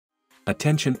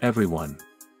Attention everyone!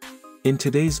 In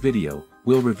today's video,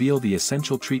 we'll reveal the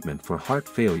essential treatment for heart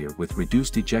failure with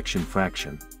reduced ejection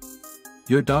fraction.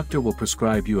 Your doctor will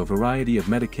prescribe you a variety of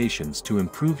medications to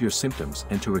improve your symptoms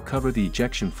and to recover the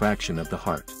ejection fraction of the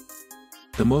heart.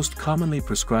 The most commonly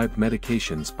prescribed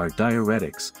medications are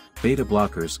diuretics, beta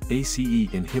blockers, ACE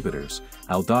inhibitors,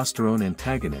 aldosterone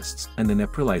antagonists, and the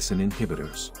neprilysin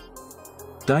inhibitors.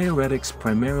 Diuretics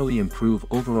primarily improve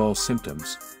overall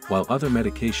symptoms, while other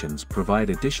medications provide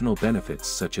additional benefits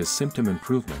such as symptom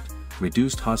improvement,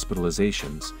 reduced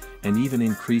hospitalizations, and even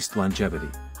increased longevity.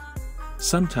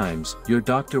 Sometimes, your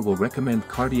doctor will recommend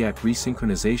cardiac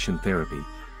resynchronization therapy,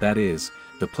 that is,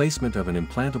 the placement of an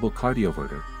implantable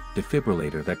cardioverter,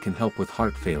 defibrillator that can help with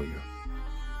heart failure.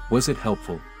 Was it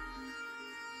helpful?